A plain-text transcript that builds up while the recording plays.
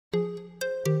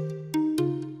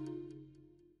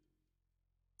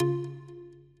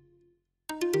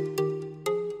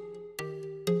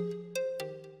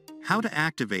How to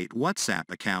activate WhatsApp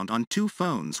account on two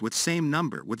phones with same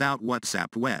number without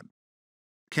WhatsApp web.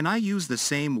 Can I use the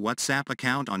same WhatsApp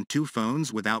account on two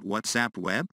phones without WhatsApp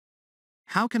web?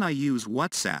 How can I use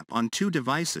WhatsApp on two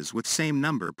devices with same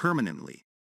number permanently?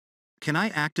 Can I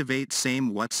activate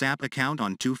same WhatsApp account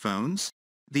on two phones?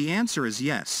 The answer is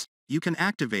yes, you can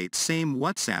activate same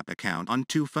WhatsApp account on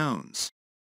two phones.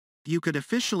 You could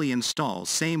officially install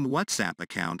same WhatsApp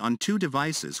account on two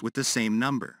devices with the same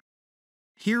number.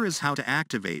 Here is how to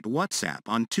activate WhatsApp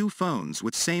on two phones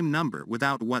with same number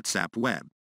without WhatsApp web.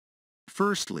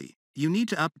 Firstly, you need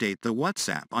to update the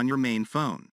WhatsApp on your main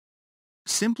phone.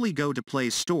 Simply go to Play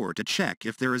Store to check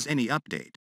if there is any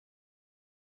update.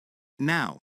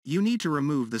 Now, you need to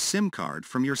remove the SIM card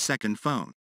from your second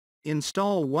phone.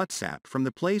 Install WhatsApp from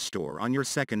the Play Store on your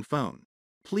second phone.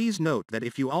 Please note that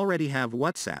if you already have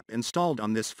WhatsApp installed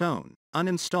on this phone,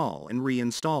 uninstall and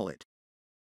reinstall it.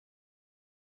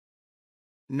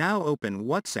 Now open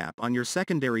WhatsApp on your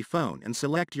secondary phone and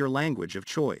select your language of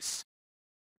choice.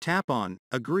 Tap on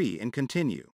Agree and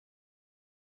continue.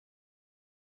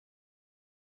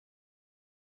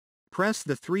 Press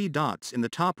the three dots in the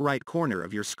top right corner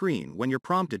of your screen when you're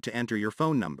prompted to enter your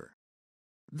phone number.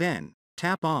 Then,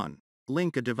 tap on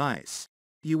Link a device.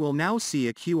 You will now see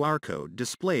a QR code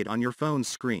displayed on your phone's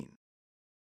screen.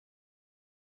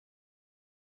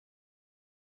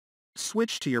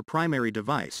 Switch to your primary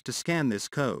device to scan this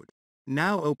code.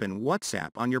 Now open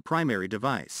WhatsApp on your primary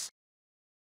device.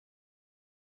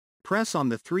 Press on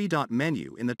the three-dot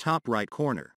menu in the top right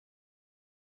corner.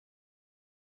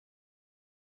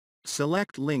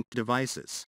 Select Linked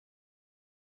Devices.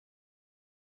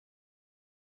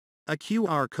 A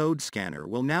QR code scanner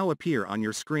will now appear on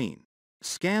your screen.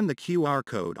 Scan the QR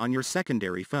code on your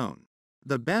secondary phone.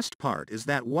 The best part is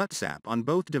that WhatsApp on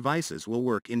both devices will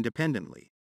work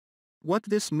independently. What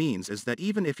this means is that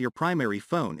even if your primary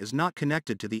phone is not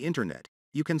connected to the internet,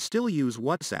 you can still use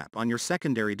WhatsApp on your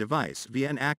secondary device via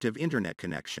an active internet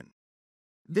connection.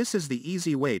 This is the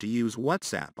easy way to use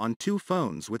WhatsApp on two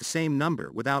phones with same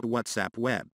number without WhatsApp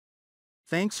web.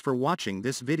 Thanks for watching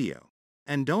this video.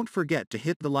 And don't forget to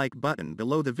hit the like button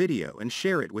below the video and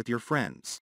share it with your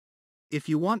friends. If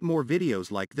you want more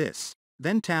videos like this,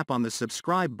 then tap on the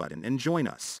subscribe button and join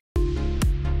us.